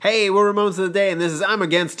Hey, we're Ramones of the Day, and this is I'm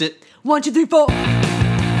Against It. 1, 2, 3, 4.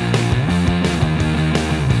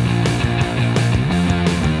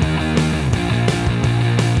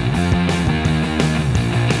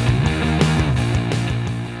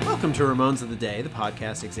 Welcome to Ramones of the Day, the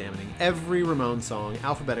podcast examining every Ramones song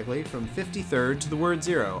alphabetically from 53rd to the word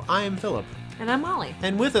zero. I am Philip. And I'm Molly.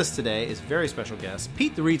 And with us today is very special guest,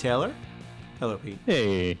 Pete the Retailer. Hello, Pete.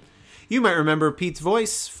 Hey. You might remember Pete's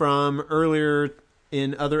voice from earlier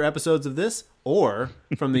in other episodes of this, or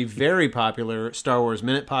from the very popular Star Wars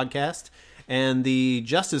Minute podcast, and the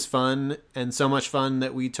just as fun and so much fun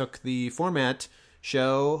that we took the format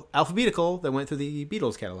show Alphabetical that went through the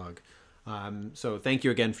Beatles catalog. So thank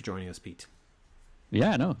you again for joining us, Pete.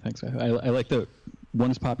 Yeah, no, thanks. I like the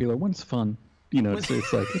one's popular, one's fun. You know, it's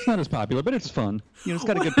like it's not as popular, but it's fun. You know, it's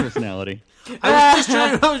got a good personality. I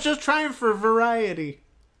was just trying for variety.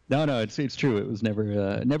 No, it's true. It was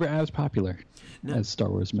never as popular as Star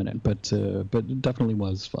Wars Minute, but it definitely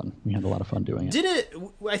was fun. We had a lot of fun doing it. Did it?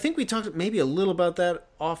 I think we talked maybe a little about that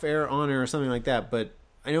off air, on air, or something like that. But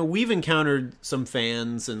I know we've encountered some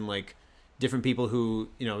fans and like different people who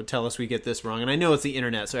tell us we get this wrong. And I know it's the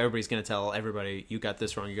internet, so everybody's going to tell everybody you got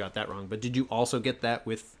this wrong, you got that wrong. But did you also get that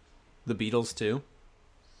with the Beatles too?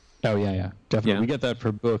 Oh yeah, definitely. Yeah. We get that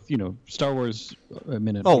for both. Star Wars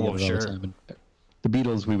Minute. Oh, well, sure. The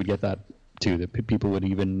Beatles, we would get that too. That people would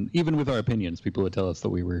even with our opinions, people would tell us that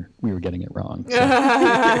we were getting it wrong. So.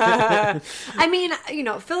 I mean,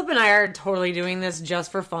 Philip and I are totally doing this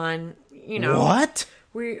just for fun. What?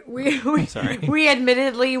 We Sorry. We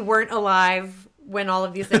admittedly weren't alive when all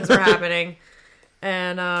of these things were happening,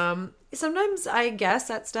 and sometimes I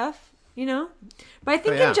guess at stuff, But I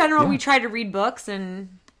think in general we try to read books,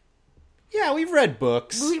 and yeah, we've read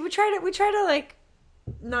books. we try to like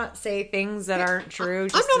not say things that aren't true.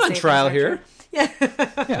 I'm not on trial here. Yeah.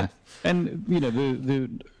 Yeah, and the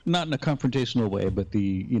not in a confrontational way, but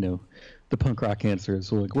the punk rock answer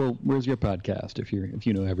is like, well, where's your podcast if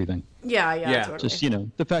you know everything? Yeah. Totally. Just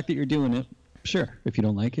the fact that you're doing it. Sure, if you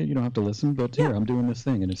don't like it, you don't have to listen. But here, I'm doing this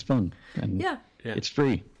thing, and it's fun, and it's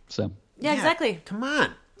free. So yeah, exactly. Come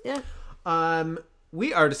on. Yeah.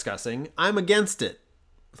 We are discussing I'm Against It.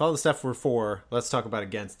 With all the stuff we're for, let's talk about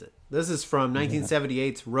Against It. This is from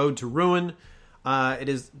 1978's Road to Ruin. It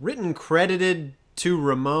is written credited to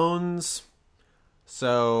Ramones.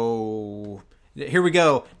 So here we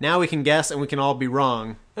go. Now we can guess and we can all be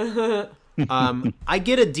wrong. I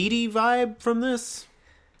get a Dee Dee vibe from this.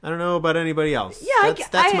 I don't know about anybody else. Yeah,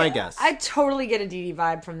 that's my guess. I totally get a Dee Dee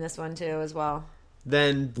vibe from this one too, as well.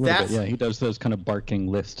 Then he does those kind of barking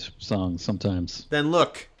list songs sometimes. Then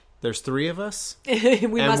look, there's three of us. We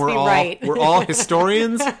must be right. We're all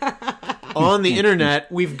historians on the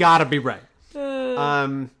internet. We've got to be right.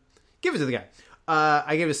 Give it to the guy.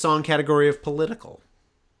 I gave a song category of political.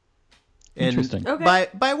 And interesting. Okay.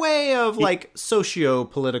 By way of like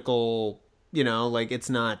socio-political, like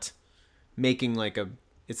it's not making like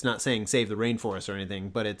it's not saying save the rainforest or anything,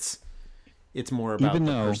 but it's more about the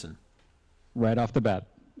person. Right off the bat,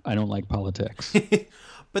 I don't like politics.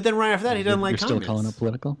 But then right after that, he doesn't like communists. You're still calling it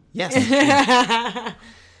political? Yes.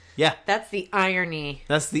 Yeah. That's the irony.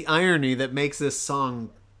 That's the irony that makes this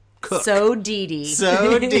song cook. So Dee Dee.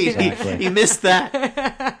 So Dee Dee. Exactly. He missed that.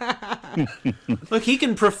 Look, he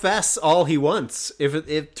can profess all he wants. If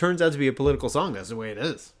it turns out to be a political song, that's the way it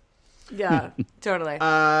is. Yeah, totally.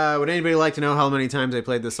 Would anybody like to know how many times I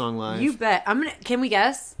played this song live? You bet. Can we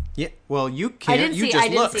guess? Yeah. Well, you can't. I didn't you see. just I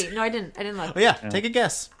didn't looked. see. No, I didn't look. Oh yeah, take a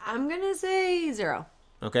guess. I'm gonna say 0.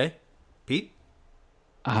 Okay, Pete.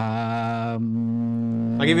 I'll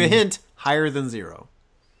I'll give you a hint. Higher than 0.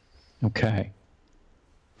 Okay.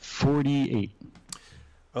 48.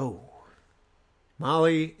 Oh.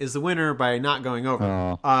 Molly is the winner by not going over.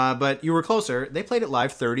 Oh. But you were closer. They played it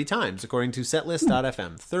live 30 times, according to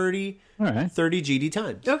setlist.fm. 30 GD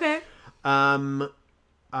times. Okay. And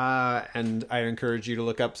I encourage you to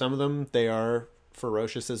look up some of them. They are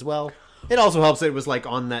ferocious as well. It also helps that it was like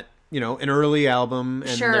on that, an early album,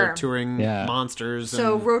 and they're touring Monsters.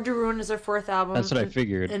 So and... Road to Ruin is their 4th album. That's what I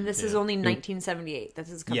figured. And this is only 1978. This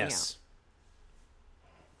is coming out.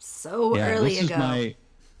 So Yeah, early this ago. is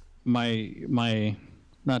my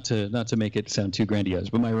not to make it sound too grandiose,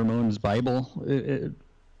 but my Ramones Bible,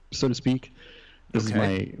 so to speak. This is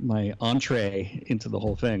my entree into the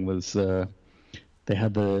whole thing. Was they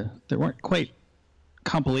weren't quite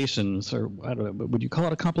compilations, or I don't know, would you call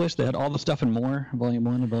it a compilation? They had all the stuff and more, Volume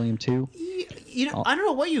 1 and Volume 2. I don't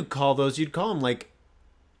know what you'd call those. You'd call them like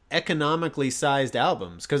economically sized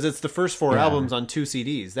albums, because it's the first 4 albums on 2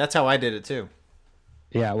 CDs. That's how I did it too.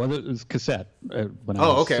 Yeah, well, it was cassette. When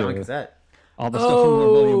on cassette. all the stuff from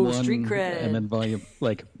Volume 1. Street cred. And then Volume...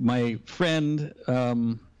 Like, my friend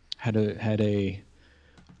had a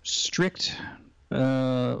strict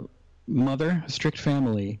mother, strict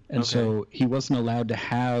family, and so he wasn't allowed to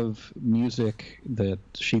have music that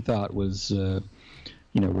she thought was,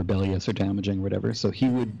 rebellious or damaging or whatever. So he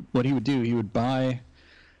would buy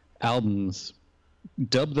albums,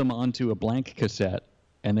 dub them onto a blank cassette,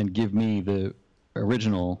 and then give me the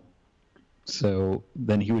original. So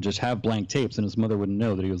then he would just have blank tapes, and his mother wouldn't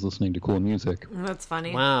know that he was listening to cool music. That's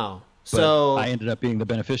funny. Wow. But So I ended up being the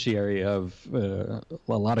beneficiary of a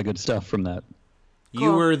lot of good stuff from that. you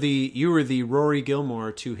Cool. were the Rory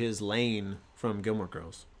Gilmore to his Lane from Gilmore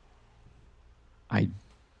Girls. I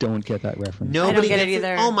don't get that reference. Nobody get it gets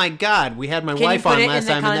either. Oh my God, we had my Can you wife put on it in last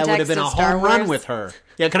the time, and that would have been a context of Star home run Wars? with her.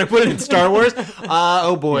 Yeah, can I put it in Star Wars?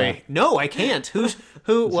 Oh boy, Yeah. no, I can't. Who? Is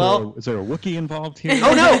there a Wookiee involved here?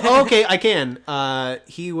 Oh no. Oh, okay, I can.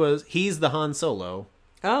 He's the Han Solo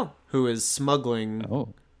Oh, who is smuggling Oh,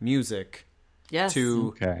 music yes. to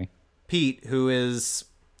okay. Pete, who is,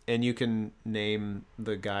 and you can name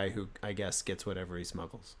the guy who I guess gets whatever he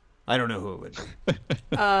smuggles. I don't know who it would be.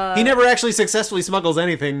 He never actually successfully smuggles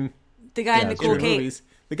anything The guy in the Yeah, cool in cape. movies.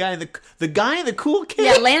 The guy in the cool cape.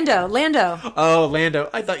 Yeah, Lando. Oh, Lando.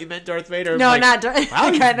 I thought you meant Darth Vader. No, Like, not Darth.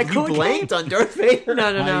 Wow, the guy in the you cool blanked cape. on Darth Vader.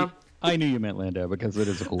 No. I knew you meant Lando because it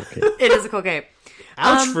is a cool cape. It is a cool cape.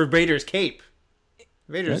 Ouch for Vader's cape.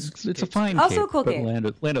 Vader's It's a fine Also cape, a cool but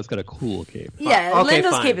cape. Lando's got a cool cape. Yeah, Okay,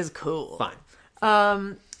 Lando's fine. cape is cool.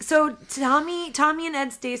 Fine. So Tommy and Ed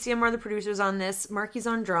Stasium are the producers on this. Marky's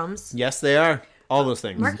on drums. Yes, they are. All those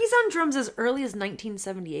things. Marky's on drums as early as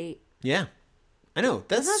 1978. Yeah. I know.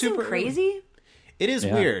 That's Doesn't that super seem crazy? It is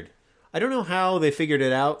Yeah. weird. I don't know how they figured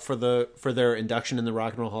it out for their induction in the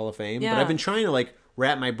Rock and Roll Hall of Fame, Yeah. but I've been trying to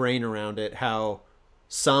wrap my brain around it, how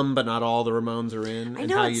some but not all the Ramones are in, I and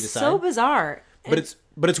know, how it's you decide. so bizarre. But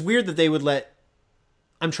it's weird that they would let.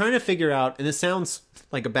 I'm trying to figure out, and this sounds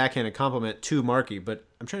like a backhanded compliment to Marky, but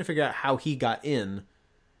I'm trying to figure out how he got in.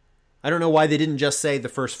 I don't know why they didn't just say the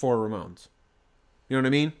first four Ramones. You know what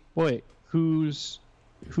I mean? Wait, who's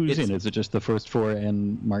It's- in? Is it just the first four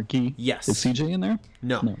and Marquis? Yes. Is CJ in there?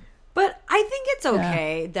 No. But I think it's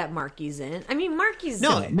okay that Marky's in. I mean, Marky's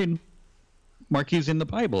No, I mean, Marquis in the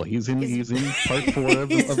Bible. He's in part 4 of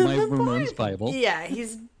He's my in the Ramones Bible. Yeah,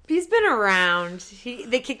 he's been around.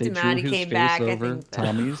 They kicked They him drew out. He his came face back. over I think.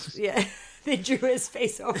 Tommy's. Yeah, they drew his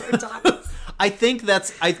face over Tommy's. I think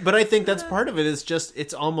that's part of it. Is just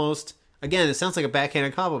it's almost, again, it sounds like a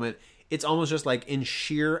backhanded compliment. It's almost just like in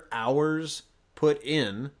sheer hours put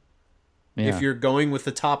in. Yeah. If you're going with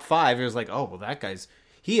the top 5, it was like, oh well, that guy's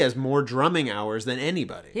he has more drumming hours than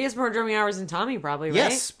anybody. He has more drumming hours than Tommy, probably. Right?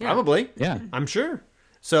 Yes, Yeah. probably. Yeah. I'm sure.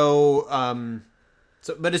 So,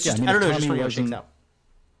 but it's Yeah, just I mean, I don't if know, just Tommy funny how it shakes wasn't- out.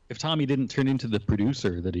 If Tommy didn't turn into the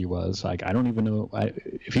producer that he was, like, I don't even know.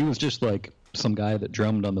 If he was just like some guy that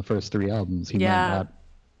drummed on the first 3 albums, he Yeah. might not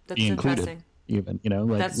That's be included. interesting. Even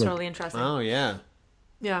That's like totally interesting. Oh yeah.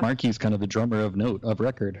 Yeah. Marky's kind of the drummer of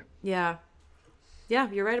record. Yeah. Yeah,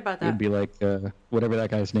 you're right about that. It'd be like whatever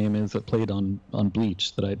that guy's name is that played on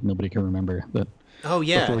Bleach that nobody can remember. But Oh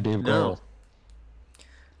yeah. before Dave No. Grohl.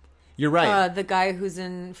 You're right. The guy who's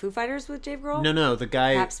in Foo Fighters with Dave Grohl? No, the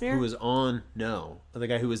guy Pap smear? who was on the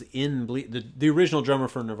guy who was in the original drummer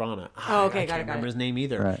for Nirvana. Oh, okay, I got can't it. remember his name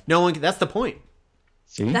either. Right. No one. That's the point.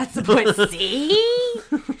 See, That's the point. See?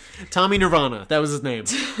 Tommy Nirvana. That was his name.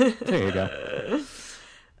 there you go.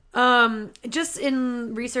 Just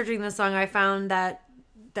in researching this song, I found that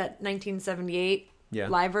 1978 Yeah.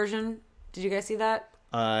 live version. Did you guys see that?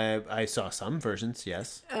 I saw some versions.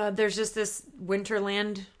 Yes. There's just this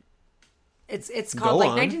Winterland. It's Go called like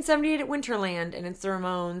on. 1978 at Winterland, and it's the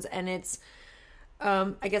Ramones, and it's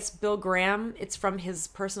I guess Bill Graham. It's from his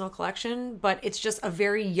personal collection, but it's just a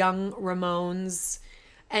very young Ramones,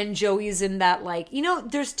 and Joey's in that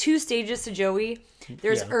there's 2 stages to Joey.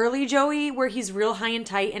 There's Yeah. early Joey where he's real high and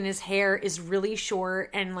tight, and his hair is really short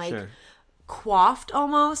and Sure. coiffed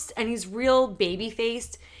almost, and he's real baby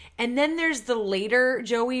faced. And then there's the later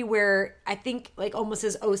Joey where I think almost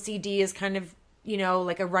his OCD is kind of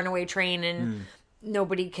like a runaway train, and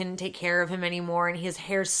nobody can take care of him anymore, and his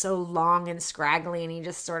hair's so long and scraggly, and he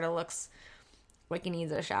just sort of looks like he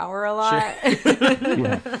needs a shower a lot.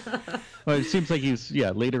 Yeah. Well, it seems like he's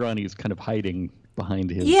later on he's kind of hiding behind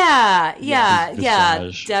his yeah,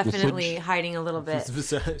 visage. definitely Visage. hiding a little bit.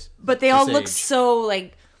 Visage. But they all look Visage. so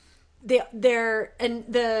they're and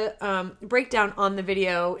the breakdown on the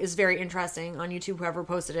video is very interesting on YouTube. Whoever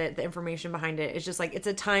posted it, the information behind it is just it's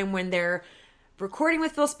a time when they're recording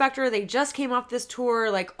with Phil Spector. They just came off this tour,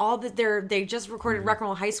 like they just recorded Rock and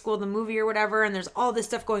Roll High School, the movie or whatever, and there's all this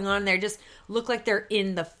stuff going on. They just look like they're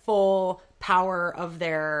in the full power of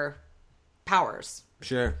their powers.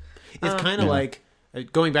 Sure. It's kind of like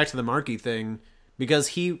going back to the Marky thing, because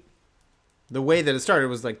the way that it started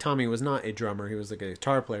was like Tommy was not a drummer. He was like a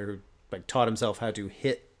guitar player who like taught himself how to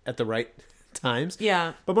hit at the right times.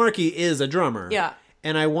 Yeah. But Marky is a drummer. Yeah.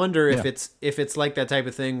 And I wonder if it's like that type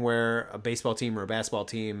of thing where a baseball team or a basketball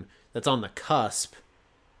team that's on the cusp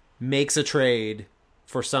makes a trade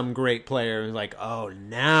for some great player and like, oh,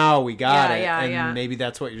 now we got it. And maybe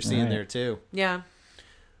that's what you're seeing there too. Yeah.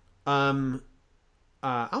 I'll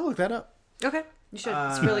look that up. Okay. You should.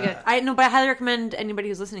 It's really good. But I highly recommend anybody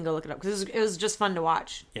who's listening go look it up because it was just fun to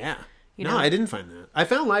watch. Yeah. You No, know? I didn't find that. I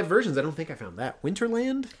found live versions. I don't think I found that.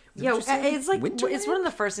 Winterland? Yeah, it's like Winterland? it's one of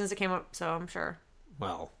the first things that came up, so I'm sure.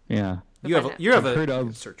 Well, Yeah. you have I've heard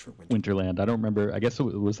of search for Winterland. I don't remember. I guess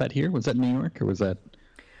was that here? Was that New York or was that?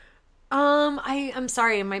 I'm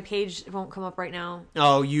sorry, my page won't come up right now.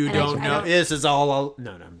 Oh, you And don't I know. don't- This is all.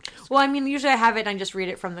 No, I'm just. Well, I mean, usually I have it and I just read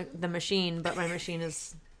it from the machine, but my machine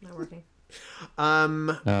is not working.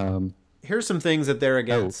 Here's some things that they're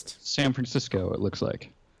against. San Francisco. It looks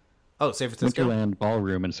like Oh, San Francisco. Winterland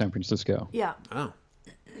Ballroom in San Francisco. Yeah. Oh,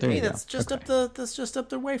 There hey, you go. that's just Okay. up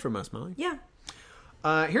the way from us, Molly. Yeah.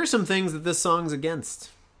 Here's some things that this song's against: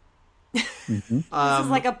 This is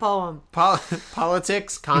like a poem.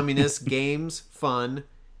 politics, communists, games, fun,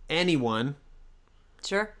 anyone,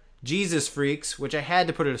 Sure. Jesus freaks, which I had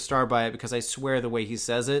to put a star by it because I swear the way he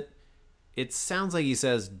says it sounds like he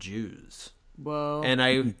says Jews. Whoa. And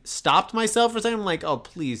I stopped myself for a second. I'm like, oh,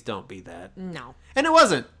 please don't be that. No. And it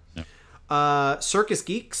wasn't. Circus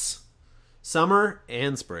geeks, summer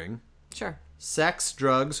and spring, Sure. sex,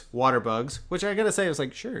 drugs, water bugs, which I gotta say, I was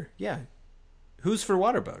like, sure, yeah. Who's for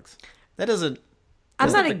water bugs? That doesn't.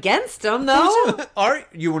 I'm not against them, though. Are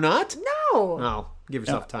you not? No. No. Give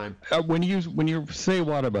yourself time. When you say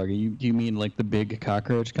water bug, do you mean like the big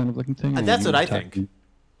cockroach kind of looking thing? Or That's you what I talking- think.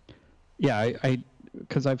 Yeah,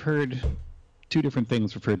 because I've heard two different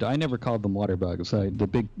things referred to. I never called them water bugs. I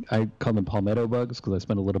called them palmetto bugs because I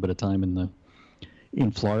spent a little bit of time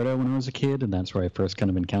in Florida when I was a kid, and that's where I first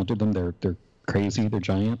kind of encountered them. They're crazy. They're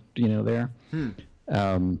giant. There.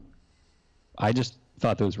 I just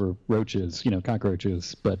thought those were roaches,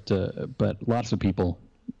 cockroaches. But lots of people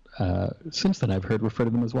since then I've heard refer to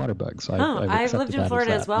them as water bugs. So I've lived in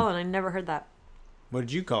Florida as well, and I never heard that. What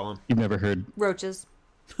did you call them? You've never heard Roaches.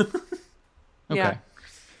 Okay. Yeah.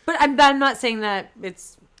 But I'm not saying that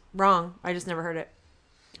it's wrong. I just never heard it.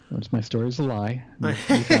 What's my story's a lie. You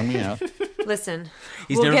found me out. Listen,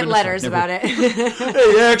 He's we'll never get been to letters Florida. about it.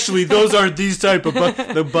 Hey, actually, those aren't these type of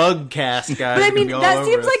the bug cast guys. But I are gonna mean, be all that over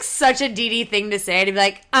seems us. like such a DD thing to say, to be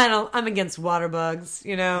like, I'm against water bugs,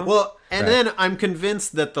 Well, and Right. then I'm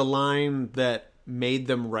convinced that the line that made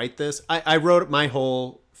them write this, I wrote my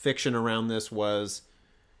whole fiction around this was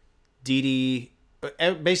Dee Dee,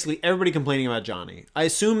 basically everybody complaining about Johnny. I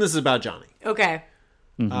assume this is about Johnny. Okay.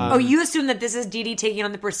 Oh, you assume that this is Dee Dee taking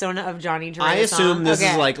on the persona of Johnny to write I a song? assume this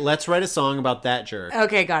Okay. is like, let's write a song about that jerk.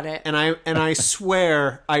 Okay, got it. And I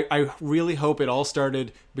swear, I really hope it all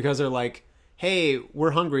started because they're like, hey,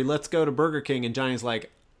 we're hungry, let's go to Burger King. And Johnny's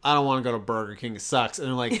like, I don't want to go to Burger King, it sucks. And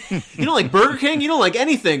they're like, you don't like Burger King? You don't like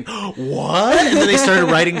anything. What? And then they started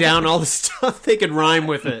writing down all the stuff they could rhyme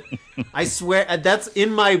with it. I swear, that's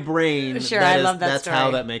in my brain. Sure, I love that That's story.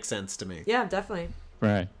 how that makes sense to me. Yeah, definitely.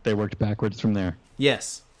 Right. They worked backwards from there.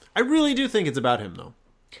 Yes. I really do think it's about him, though.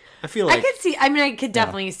 I feel like, I could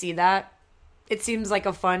definitely see that. It seems like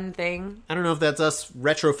a fun thing. I don't know if that's us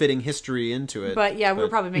retrofitting history into it. But yeah, we're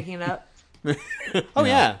probably making it up. Oh,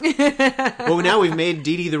 yeah. Well, now we've made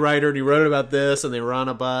Dee Dee the writer, and he wrote about this, and they were on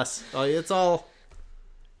a bus. Oh, it's all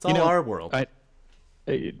our world.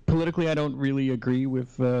 Politically, I don't really agree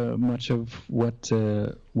with much of what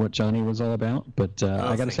Johnny was all about. But I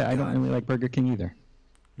got to thank say, I don't God. really like Burger King either.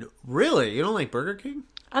 Really? You don't like Burger King?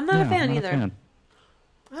 I'm not a fan either.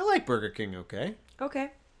 I like Burger King, okay. Okay.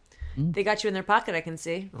 They got you in their pocket, I can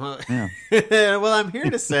see. Well, Yeah. well, I'm here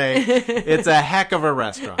to say it's a heck of a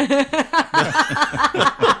restaurant.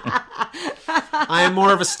 I am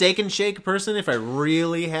more of a steak and shake person. If I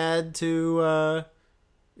really had to,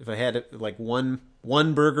 if I had like one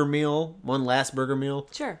burger meal, one last burger meal,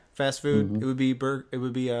 Sure. fast food, it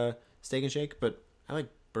would be a steak and shake. But I like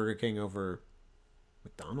Burger King over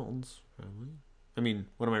McDonald's. Probably. I mean,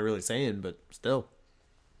 what am I really saying? But still,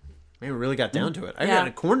 man, we really got down to it. I got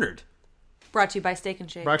it cornered. Brought to you by Steak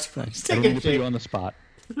and Shake. I Steak don't mean and to put you shake. on the spot.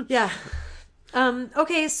 Yeah.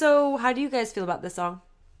 Okay, so how do you guys feel about this song?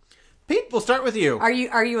 Pete, we'll start with you. Are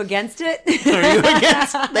you against it? Are you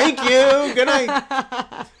against? Thank you. Good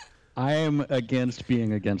night. I am against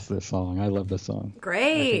being against this song. I love this song. Great.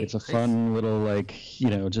 I think it's a fun little, like,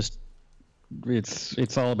 just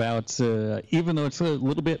it's all about, even though it's a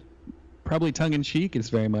little bit probably tongue in cheek, it's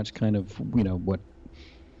very much kind of, what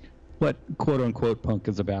quote unquote punk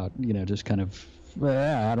is about, just kind of,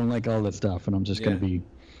 I don't like all this stuff, and I'm just going to be,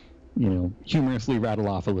 humorously rattle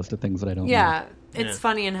off a list of things that I don't know. It's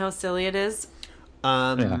funny and how silly it is.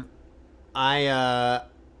 I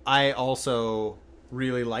also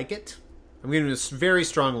really like it. I'm giving it a very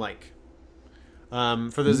strong like.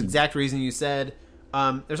 For those exact reason you said.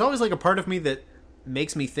 There's always like a part of me that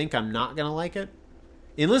makes me think I'm not gonna like it.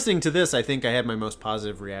 In listening to this, I think I had my most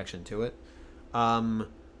positive reaction to it.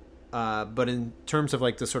 But in terms of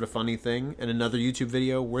like the sort of funny thing, and another YouTube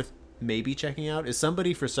video worth maybe checking out is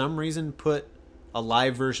somebody for some reason put a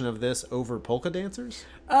live version of this over Polka Dancers.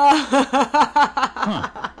 That's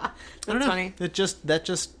funny. That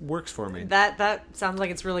just works for me. That sounds like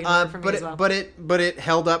it's really gonna work for me as well. But it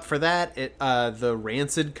held up for that. The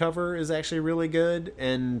Rancid cover is actually really good,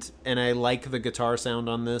 and I like the guitar sound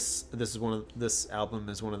on this. This album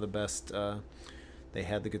is one of the best they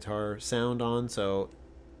had the guitar sound on. So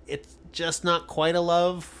it's just not quite a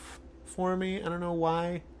love for me. I don't know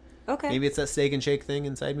why. Okay. Maybe it's that Steak and Shake thing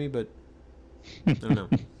inside me, but I don't know.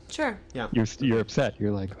 Sure. Yeah. You're upset.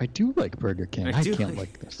 You're like, I do like Burger King. I can't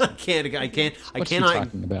like this. I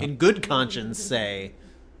cannot in good conscience say.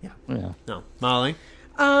 Yeah. No. Molly?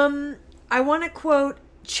 I want to quote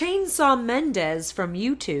Chainsaw Mendez from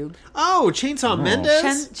YouTube. Oh, Chainsaw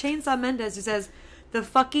Mendez? Chainsaw Mendez, who says, "The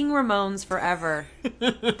fucking Ramones forever."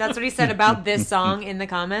 That's what he said about this song in the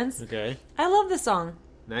comments. Okay. I love this song.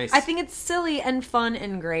 Nice. I think it's silly and fun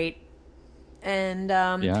and great. And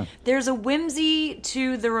there's a whimsy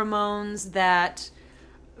to the Ramones that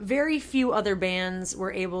very few other bands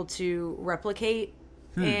were able to replicate.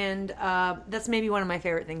 And that's maybe one of my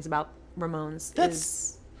favorite things about Ramones.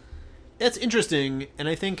 That's interesting, and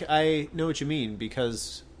I think I know what you mean,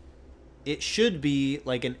 because it should be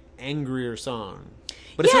like an angrier song.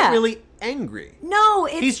 But it's not really angry. No,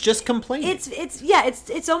 he's just complaining.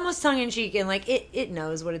 It's almost tongue in cheek, and like it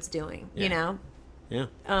knows what it's doing, you know? Yeah.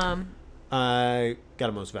 I got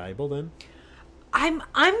a most valuable then. I'm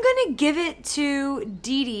gonna give it to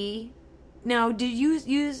Dee Dee. Now, did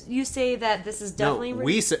you say that this is definitely? No,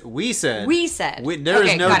 we said. There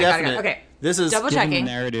is no definite. Okay, this is double checking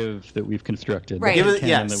the narrative that we've constructed.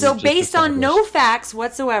 Right. So based on no facts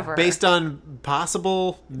whatsoever, based on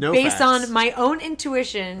possible no based facts. on my own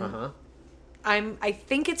intuition, I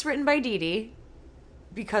think it's written by Dee Dee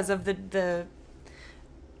because of the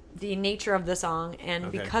nature of the song,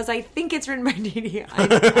 and because I think it's written by Dee Dee,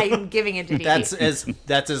 I'm giving it to Dee Dee.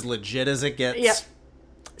 That's as legit as it gets. Yep.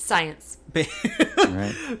 Science.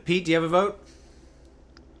 Right. Pete, do you have a vote?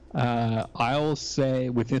 I'll say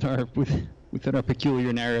within our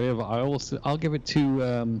peculiar narrative, I'll give it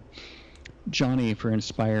to Johnny for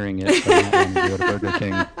inspiring it by not wanting to go to Burger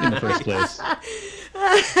King in the first place.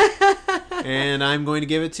 And I'm going to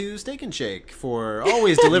give it to Steak and Shake for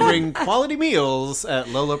always delivering quality meals at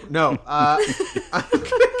Lola. No, I'm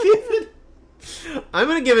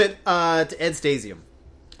going to give it to Ed Stasium.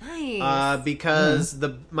 Nice. Because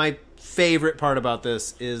my favorite part about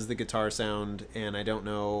this is the guitar sound, and I don't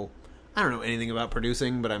know anything about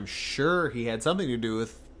producing, but I'm sure he had something to do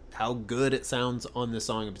with how good it sounds on this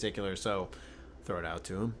song in particular. So throw it out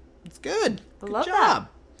to him. It's good. Good love job.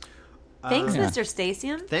 That. Thanks, Mr.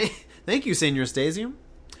 Stasium. Thank you, Senior Stasium.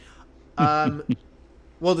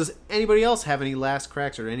 Well, does anybody else have any last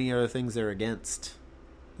cracks or any other things they're against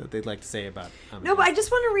that they'd like to say about? No, but I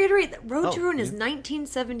just want to reiterate that Road to Ruin is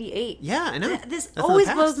 1978. Yeah, I know. This always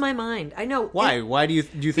blows my mind. I know. Why? Why do you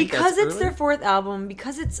think because that's it's their fourth album,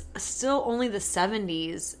 because it's still only the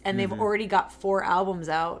 70s, and they've already got 4 albums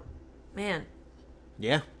out. Man.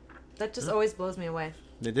 Yeah. That just always blows me away.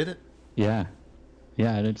 They did it. Yeah.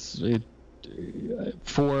 Yeah, and it's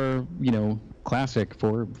for, classic,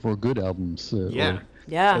 for good albums. Yeah.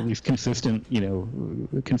 Yeah. At least consistent,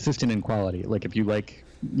 consistent in quality. Like if you like,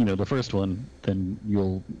 the first one, then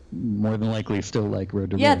you'll more than likely still like Road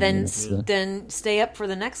to Ruin. Yeah, then stay up for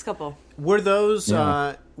the next couple. Were those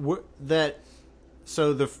so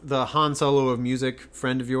the Han Solo of music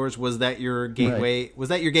friend of yours, was that your gateway? Right. Was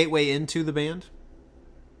that your gateway into the band?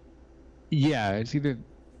 Yeah, it's either.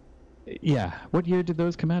 Yeah, what year did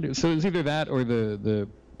those come out? So it was either that or the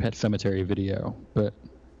Pet Sematary video, but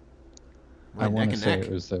I want to say it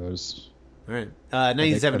was those. All right,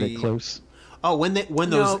 1970. Are they close? Oh, when Pet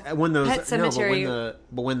Sematary.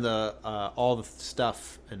 when the all the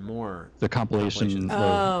stuff and more The compilation compilations.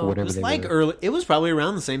 of It whatever was they like were. early. It was probably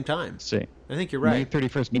around the same time. See, I think you're May right.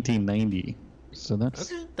 31st, 1990. So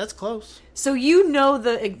that's Okay, that's close. So you know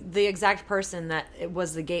the exact person that it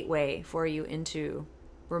was the gateway for you into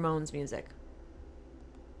Ramones music.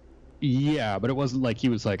 yeah, but it wasn't like he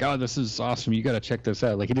was like, "Oh, this is awesome! You got to check this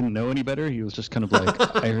out." Like he didn't know any better. He was just kind of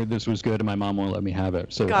like, "I heard this was good, and my mom won't let me have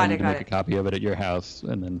it, so I need to make a copy of it at your house."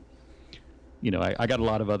 And then, I got a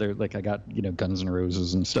lot of other I got Guns N'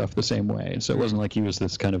 Roses and stuff the same way. So it wasn't like he was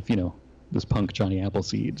this kind of this punk Johnny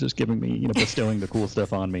Appleseed just giving me bestowing the cool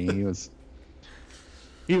stuff on me.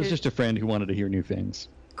 He was just a friend who wanted to hear new things.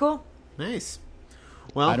 Cool. Nice.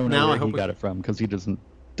 Well, I don't now know I where hope he got it from because he didn't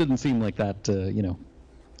seem like that. I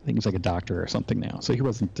think he's like a doctor or something now, so he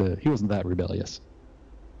wasn't that rebellious.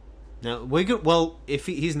 Now we could. Well, if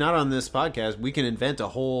he's not on this podcast, we can invent a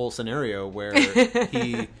whole scenario where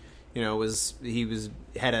he,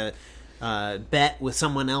 had a bet with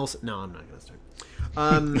someone else. No, I'm not going to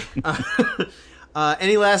start.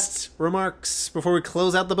 Any last remarks before we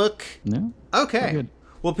close out the book? No. Okay. Good.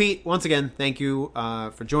 Well, Pete, once again, thank you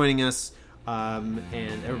for joining us.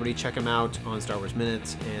 And everybody check him out on Star Wars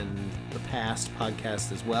Minutes and the past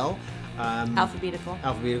podcast as well.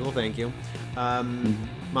 Alphabetical, thank you.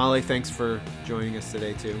 Molly, thanks for joining us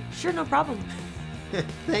today too. Sure, no problem.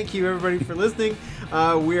 Thank you everybody for listening.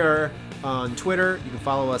 We are on Twitter. You can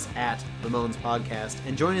follow us at Ramones Podcast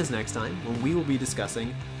and join us next time when we will be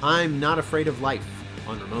discussing I'm Not Afraid of Life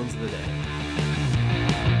on Ramones of the Day.